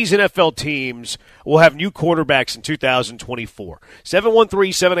 Which of these NFL teams will have new quarterbacks in 2024?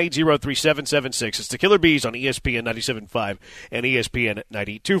 713-780-3776. It's the Killer Bees on ESPN 97.5 and ESPN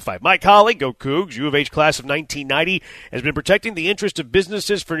 92.5. Mike Holly, go Cougs, U of H class of 1990, has been protecting the interest of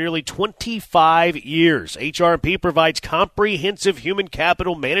businesses for nearly 25 years. HR&P provides comprehensive human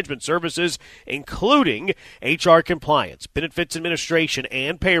capital management services, including HR compliance, benefits administration,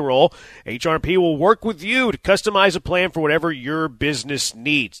 and payroll. HR&P will work with you to customize a plan for whatever your business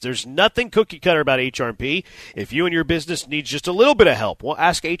needs. There's nothing cookie-cutter about HR&P. If you and your business needs just a little bit of help, we'll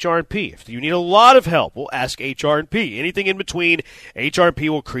ask HR&P. If you need a lot of help, we'll ask HR&P. Anything in between, HR&P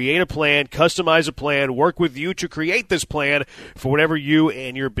will create a plan, customize a plan, work with you to create this plan for whatever you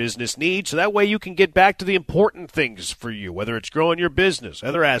and your business need, so that way you can get back to the important things for you, whether it's growing your business,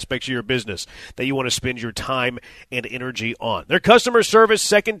 other aspects of your business that you want to spend your time and energy on. Their customer service,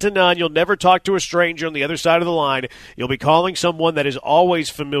 second to none. You'll never talk to a stranger on the other side of the line. You'll be calling someone that is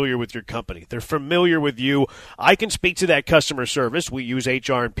always familiar with your company. They're familiar with you. I can speak to that customer service. We use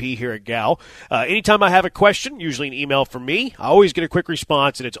HR&P here at Gal. Anytime I have a question, usually an email from me, I always get a quick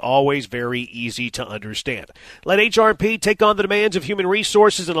response, and it's always very easy to understand. Let HR&P take on the demands of human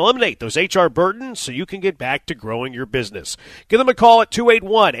resources and eliminate those HR burdens so you can get back to growing your business. Give them a call at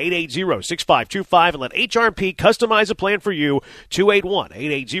 281-880-6525 and let HR&P customize a plan for you.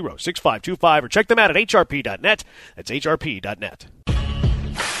 281-880-6525 or check them out at hrp.net. That's hrp.net.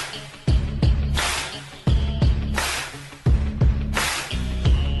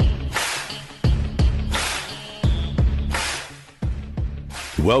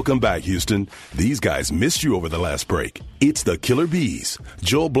 Welcome back, Houston. These guys missed you over the last break. It's the Killer Bees,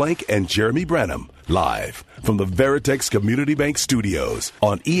 Joel Blank and Jeremy Branham, live from the Veritex Community Bank Studios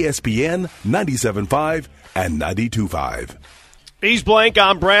on ESPN 97.5 and 92.5. He's Blank,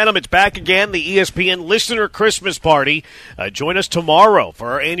 I'm Branham. It's back again, the ESPN Listener Christmas Party. Join us tomorrow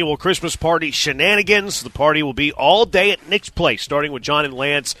for our annual Christmas party shenanigans. The party will be all day at Nick's Place, starting with John and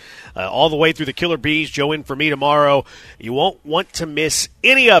Lance, all the way through the Killer Bees. Joe in for me tomorrow. You won't want to miss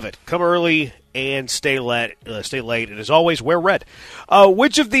any of it. Come early and stay late. And as always, wear red.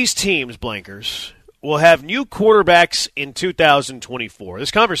 Which of these teams, Blankers, will have new quarterbacks in 2024? This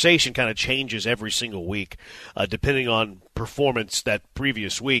conversation kind of changes every single week, depending on performance that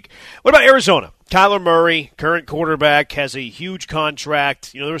previous week. What about Arizona? Kyler Murray, current quarterback, has a huge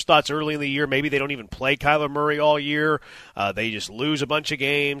contract. There was thoughts early in the year maybe they don't even play Kyler Murray all year. They just lose a bunch of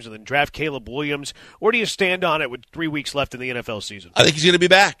games and then draft Caleb Williams. Where do you stand on it with 3 weeks left in the NFL season? I think he's going to be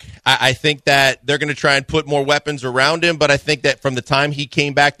back. I think that they're going to try and put more weapons around him, but I think that from the time he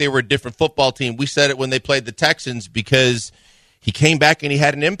came back, they were a different football team. We said it when they played the Texans because he came back and he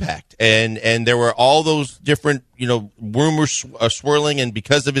had an impact. And there were all those different, rumors swirling, and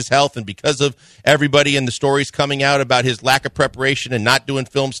because of his health and because of everybody and the stories coming out about his lack of preparation and not doing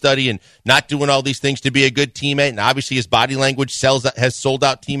film study and not doing all these things to be a good teammate, and obviously his body language has sold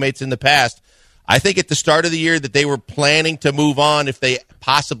out teammates in the past. I think at the start of the year that they were planning to move on if they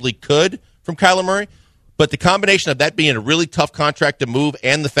possibly could from Kyler Murray. But the combination of that being a really tough contract to move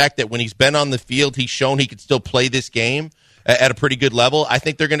and the fact that when he's been on the field, he's shown he could still play this game at a pretty good level, I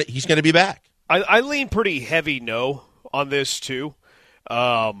think he's going to be back. I lean pretty heavy no on this, too.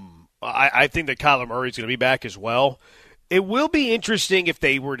 I think that Kyler Murray's going to be back as well. It will be interesting if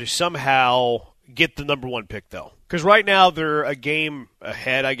they were to somehow get the number one pick, though. Because right now they're a game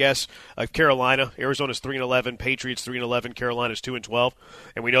ahead, I guess, of Carolina. Arizona's 3-11, Patriots 3-11, Carolina's 2-12.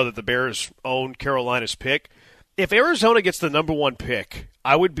 And we know that the Bears own Carolina's pick. If Arizona gets the number one pick,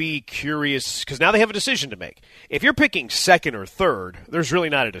 I would be curious, because now they have a decision to make. If you're picking second or third, there's really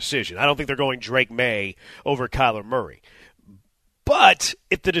not a decision. I don't think they're going Drake May over Kyler Murray. But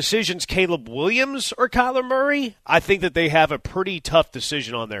if the decision's Caleb Williams or Kyler Murray, I think that they have a pretty tough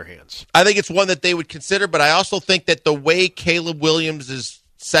decision on their hands. I think it's one that they would consider, but I also think that the way Caleb Williams'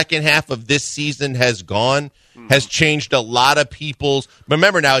 second half of this season has gone has changed a lot of people's.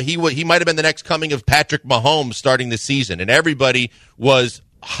 Remember now, he might have been the next coming of Patrick Mahomes starting the season, and everybody was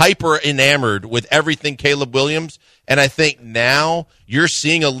hyper enamored with everything Caleb Williams. And I think now you're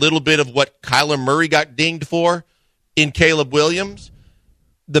seeing a little bit of what Kyler Murray got dinged for in Caleb Williams.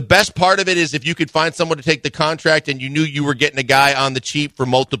 The best part of it is if you could find someone to take the contract and you knew you were getting a guy on the cheap for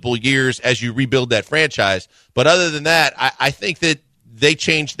multiple years as you rebuild that franchise. But other than that, I think that they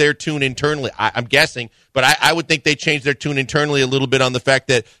changed their tune internally. I'm guessing, but I would think they changed their tune internally a little bit on the fact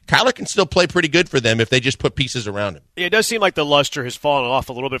that Kyler can still play pretty good for them if they just put pieces around him. It does seem like the luster has fallen off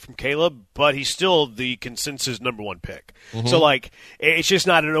a little bit from Caleb, but he's still the consensus number one pick. Mm-hmm. So, it's just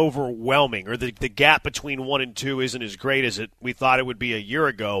not an overwhelming, or the gap between 1 and 2 isn't as great as we thought it would be a year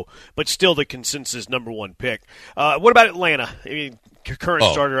ago, but still the consensus number one pick. What about Atlanta? I mean, current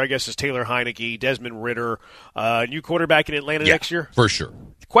starter, I guess, is Taylor Heineke, Desmond Ridder, new quarterback in Atlanta next year? For sure.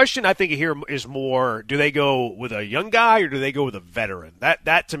 The question I think here is more, do they go with a young guy or do they go with a veteran?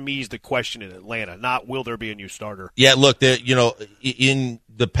 That to me is the question in Atlanta, not will there be a new starter. Yeah, look, in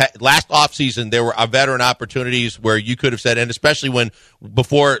the last offseason, there were veteran opportunities where you could have said, and especially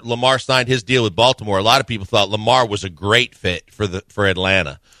before Lamar signed his deal with Baltimore, a lot of people thought Lamar was a great fit for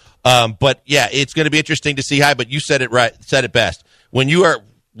Atlanta. But yeah, it's going to be interesting to see how. But you said it best. When you are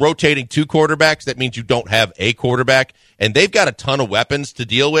rotating 2 quarterbacks, that means you don't have a quarterback, and they've got a ton of weapons to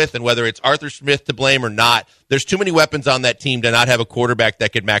deal with. And whether it's Arthur Smith to blame or not, there's too many weapons on that team to not have a quarterback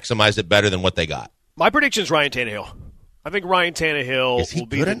that could maximize it better than what they got. My prediction is Ryan Tannehill. I think Ryan Tannehill will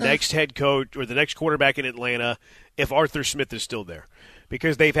be the next head coach or the next quarterback in Atlanta if Arthur Smith is still there.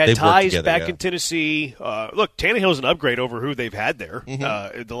 Because they've had ties back in Tennessee. Look, Tannehill's an upgrade over who they've had there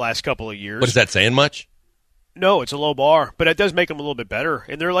the last couple of years. What is that saying much? No, it's a low bar, but it does make them a little bit better.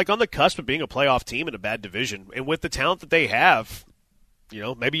 And they're on the cusp of being a playoff team in a bad division. And with the talent that they have,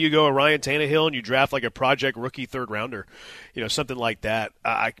 maybe you go a Ryan Tannehill and you draft a project rookie third rounder, something like that.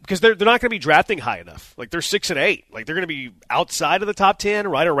 Because they're not going to be drafting high enough. They're 6 and 8. They're going to be outside of the top 10,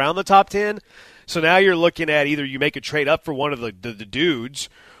 right around the top 10. So now you're looking at either you make a trade up for one of the dudes,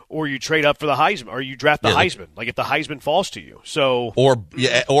 or you trade up for the Heisman, or you draft the Heisman. If the Heisman falls to you,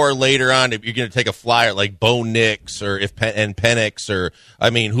 or later on, if you're going to take a flyer like Bo Nix or Penix,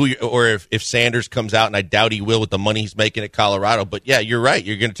 or if Sanders comes out, and I doubt he will with the money he's making at Colorado. But yeah, you're right.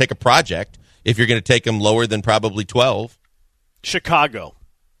 You're going to take a project if you're going to take him lower than probably 12. Chicago.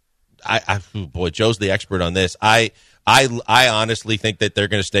 Boy, Joe's the expert on this. I honestly think that they're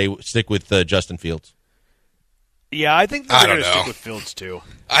going to stick with Justin Fields. Yeah, I think they're going to stick with Fields, too.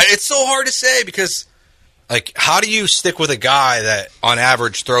 It's so hard to say because, how do you stick with a guy that, on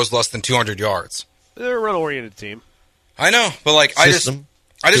average, throws less than 200 yards? They're a run-oriented team. I know, but, I just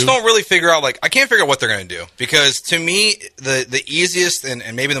don't really figure out, I can't figure out what they're going to do. Because, to me, the easiest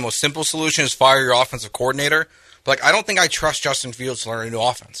and maybe the most simple solution is fire your offensive coordinator. But, I don't think I trust Justin Fields to learn a new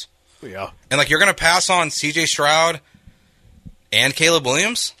offense. Yeah. And, you're going to pass on C.J. Stroud and Caleb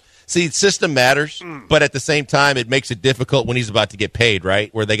Williams? See, system matters, but at the same time, it makes it difficult when he's about to get paid,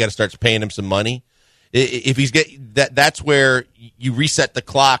 right? Where they got to start paying him some money. If he's that's where you reset the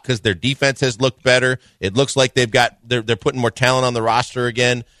clock because their defense has looked better. It looks like they're putting more talent on the roster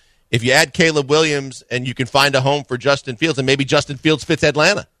again. If you add Caleb Williams and you can find a home for Justin Fields, and maybe Justin Fields fits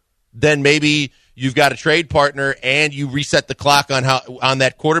Atlanta, then maybe you've got a trade partner and you reset the clock on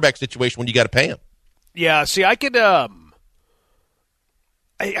that quarterback situation when you got to pay him. Yeah, see, I could.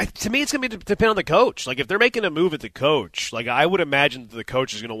 To me, it's going to depend on the coach. If they're making a move at the coach, I would imagine that the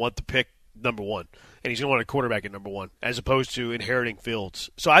coach is going to want to pick number 1, and he's going to want a quarterback at number 1, as opposed to inheriting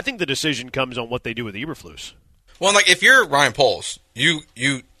Fields. So I think the decision comes on what they do with Eberflus. Well, if you're Ryan Poles, you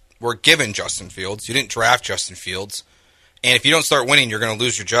were given Justin Fields. You didn't draft Justin Fields. And if you don't start winning, you're going to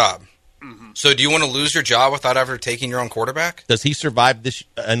lose your job. Mm-hmm. So do you want to lose your job without ever taking your own quarterback? Does he survive this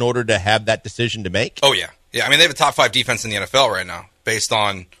in order to have that decision to make? Oh, yeah. Yeah, they have a top 5 defense in the NFL right now, based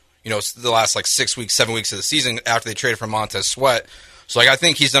on the last 6 weeks, 7 weeks of the season after they traded for Montez Sweat. So I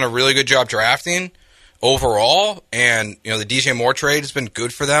think he's done a really good job drafting overall, and the DJ Moore trade has been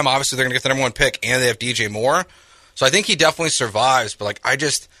good for them. Obviously, they're going to get the number 1 pick, and they have DJ Moore. So I think he definitely survives. But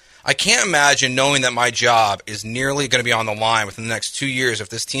I can't imagine knowing that my job is nearly going to be on the line within the next 2 years if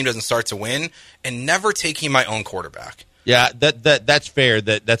this team doesn't start to win, and never taking my own quarterback. Yeah, that's fair.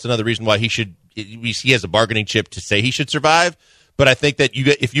 That's another reason why he has a bargaining chip to say he should survive. But I think that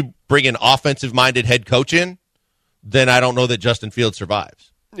if you bring an offensive-minded head coach in, then I don't know that Justin Fields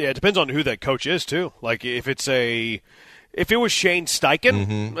survives. Yeah, it depends on who that coach is, too. If it was Shane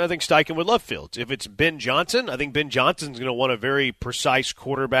Steichen, I think Steichen would love Fields. If it's Ben Johnson, I think Ben Johnson's going to want a very precise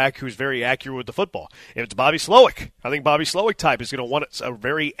quarterback who's very accurate with the football. If it's Bobby Slowick, I think Bobby Slowick type is going to want a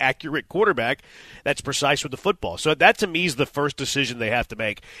very accurate quarterback that's precise with the football. So that, to me, is the first decision they have to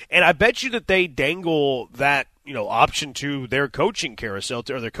make. And I bet you that they dangle that option to their coaching carousel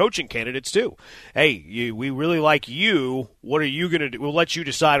or their coaching candidates too. Hey, we really like you. What are you going to do? We'll let you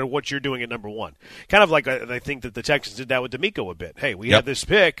decide on what you're doing at number one. Kind of like I think that the Texans did that with D'Amico a bit. Hey, we have this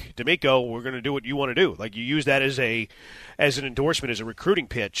pick, D'Amico. We're going to do what you want to do. Like you use that as an endorsement, as a recruiting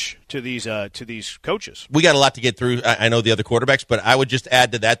pitch to these coaches. We got a lot to get through. I know the other quarterbacks, but I would just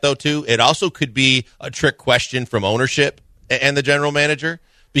add to that though too. It also could be a trick question from ownership and the general manager,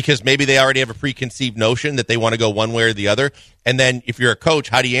 because maybe they already have a preconceived notion that they want to go one way or the other. And then if you're a coach,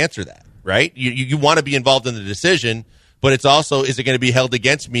 how do you answer that, right? You want to be involved in the decision, but it's also, is it going to be held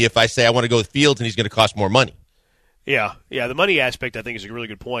against me if I say I want to go with Fields and he's going to cost more money? Yeah, the money aspect I think is a really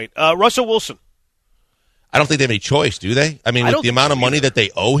good point. Russell Wilson. I don't think they have any choice, do they? I mean, with the amount of money that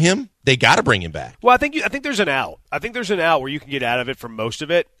they owe him, they got to bring him back. Well, I think there's an out. I think there's an out where you can get out of it for most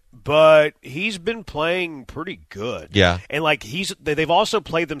of it. But he's been playing pretty good. Yeah. And they've also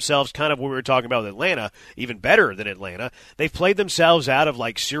played themselves kind of what we were talking about with Atlanta, even better than Atlanta. They've played themselves out of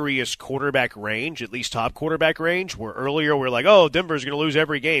serious quarterback range, at least top quarterback range, where earlier we're like, oh, Denver's going to lose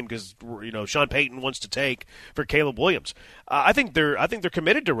every game because Sean Payton wants to take for Caleb Williams. I think they're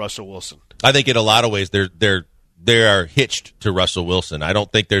committed to Russell Wilson. I think in a lot of ways they are hitched to Russell Wilson. I don't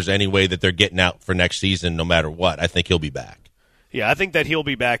think there's any way that they're getting out for next season no matter what. I think he'll be back. Yeah, I think that he'll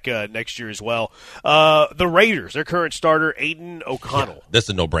be back next year as well. The Raiders, their current starter, Aiden O'Connell. Yeah, that's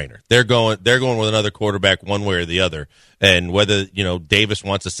a no-brainer. They're going with another quarterback one way or the other. And whether, Davis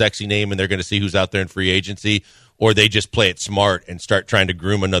wants a sexy name and they're going to see who's out there in free agency, or they just play it smart and start trying to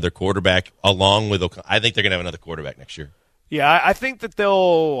groom another quarterback along with O'Connell. I think they're going to have another quarterback next year. Yeah, I think that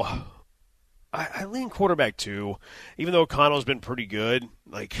they'll – I lean quarterback too, even though O'Connell's been pretty good.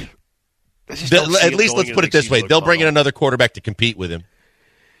 At least let's put it this way. They'll bring in another quarterback to compete with him.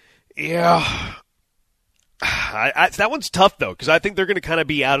 Yeah. That one's tough, though, because I think they're going to kind of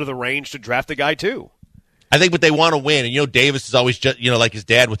be out of the range to draft a guy, too. I think, but they want to win. And, Davis is always just, like his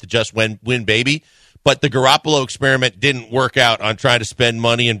dad with the just win baby. But the Garoppolo experiment didn't work out on trying to spend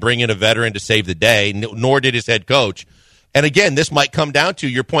money and bring in a veteran to save the day, nor did his head coach. And again, this might come down to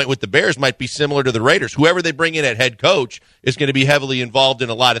your point with the Bears might be similar to the Raiders. Whoever they bring in at head coach is going to be heavily involved in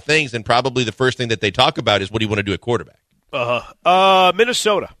a lot of things, and probably the first thing that they talk about is what do you want to do at quarterback.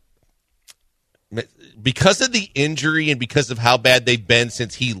 Minnesota. Because of the injury and because of how bad they've been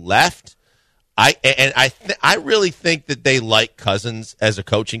since he left, I really think that they like Cousins as a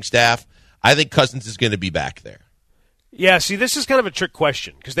coaching staff. I think Cousins is going to be back there. Yeah, see, this is kind of a trick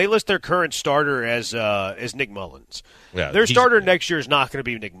question because they list their current starter as Nick Mullins. Yeah, their starter next year is not going to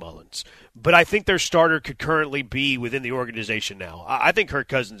be Nick Mullins, but I think their starter could currently be within the organization now. I think Kirk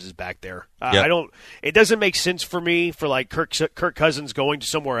Cousins is back there. Yep. It doesn't make sense for me for Kirk Cousins going to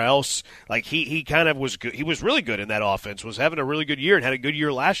somewhere else. He kind of was good. He was really good in that offense. Was having a really good year and had a good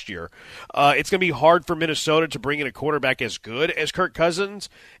year last year. It's going to be hard for Minnesota to bring in a quarterback as good as Kirk Cousins,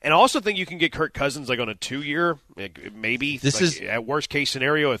 and I also think you can get Kirk Cousins on a 2-year, maybe at worst case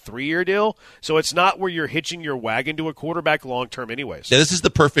scenario a 3-year deal. So it's not where you're hitching your wagon to a quarterback long term anyways. Yeah, this is the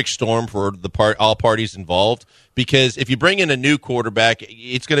perfect storm for all parties involved, because if you bring in a new quarterback,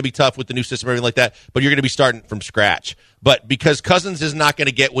 it's going to be tough with the new system and everything like that, but you're going to be starting from scratch. But because Cousins is not going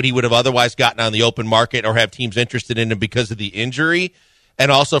to get what he would have otherwise gotten on the open market or have teams interested in him because of the injury, and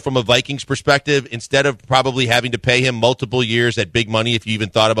also from a Vikings perspective, instead of probably having to pay him multiple years at big money if you even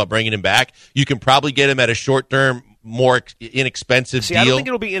thought about bringing him back, you can probably get him at a short-term, more inexpensive deal. I don't think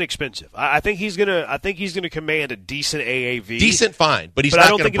it'll be inexpensive. I think he's gonna command a decent AAV. Decent, fine, but I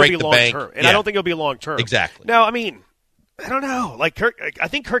don't think it'll be long term. And I don't think it'll be long term. Exactly. Now, I mean, I don't know. I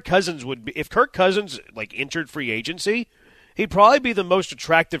think Kirk Cousins would be, if Kirk Cousins entered free agency, he'd probably be the most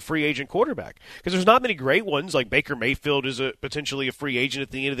attractive free agent quarterback because there's not many great ones. Like Baker Mayfield is potentially a free agent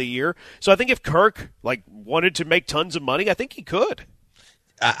at the end of the year. So I think if Kirk wanted to make tons of money, I think he could.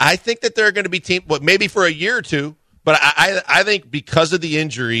 I think that there are going to be teams, maybe for a year or two. But I think because of the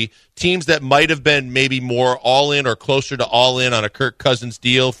injury, teams that might have been maybe more all-in or closer to all-in on a Kirk Cousins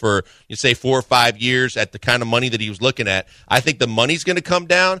deal for, say, 4 or 5 years at the kind of money that he was looking at, I think the money's going to come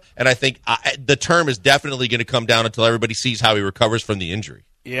down, and I think the term is definitely going to come down until everybody sees how he recovers from the injury.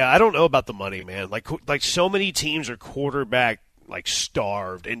 Yeah, I don't know about the money, man. Like so many teams are quarterback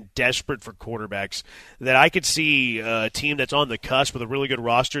starved and desperate for quarterbacks that I could see a team that's on the cusp with a really good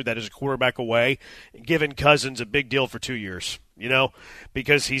roster that is a quarterback away giving Cousins a big deal for 2 years,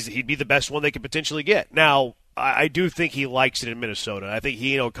 because he'd be the best one they could potentially get. Now, I do think he likes it in Minnesota. I think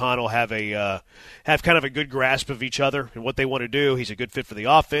he and O'Connell have kind of a good grasp of each other and what they want to do. He's a good fit for the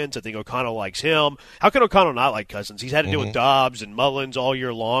offense. I think O'Connell likes him. How can O'Connell not like Cousins? He's had to deal with Dobbs and Mullins all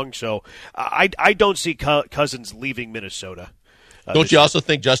year long, so I don't see Cousins leaving Minnesota. Don't you also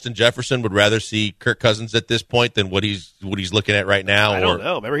think Justin Jefferson would rather see Kirk Cousins at this point than what he's looking at right now? I don't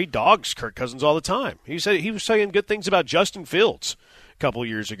know. Remember, he dogs Kirk Cousins all the time. He was saying good things about Justin Fields a couple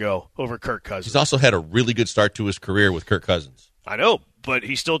years ago over Kirk Cousins. He's also had a really good start to his career with Kirk Cousins. I know, but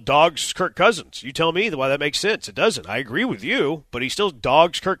he still dogs Kirk Cousins. You tell me why that makes sense. It doesn't. I agree with you, but he still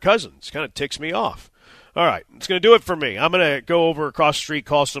dogs Kirk Cousins. Kind of ticks me off. All right, it's going to do it for me. I'm going to go over across the street,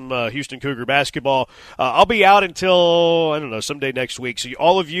 call some Houston Cougar basketball. I'll be out until, I don't know, someday next week. So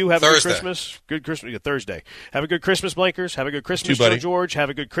all of you have Thursday. a good Christmas. Good Christmas. Yeah, Thursday. Have a good Christmas, Blankers. Have a good Christmas, You too, Joe George. Have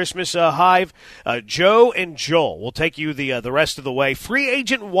a good Christmas, Hive. Joe and Joel will take you the rest of the way. Free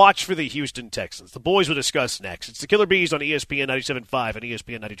agent watch for the Houston Texans. The boys will discuss next. It's the Killer Bees on ESPN 97.5 and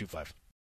ESPN 92.5.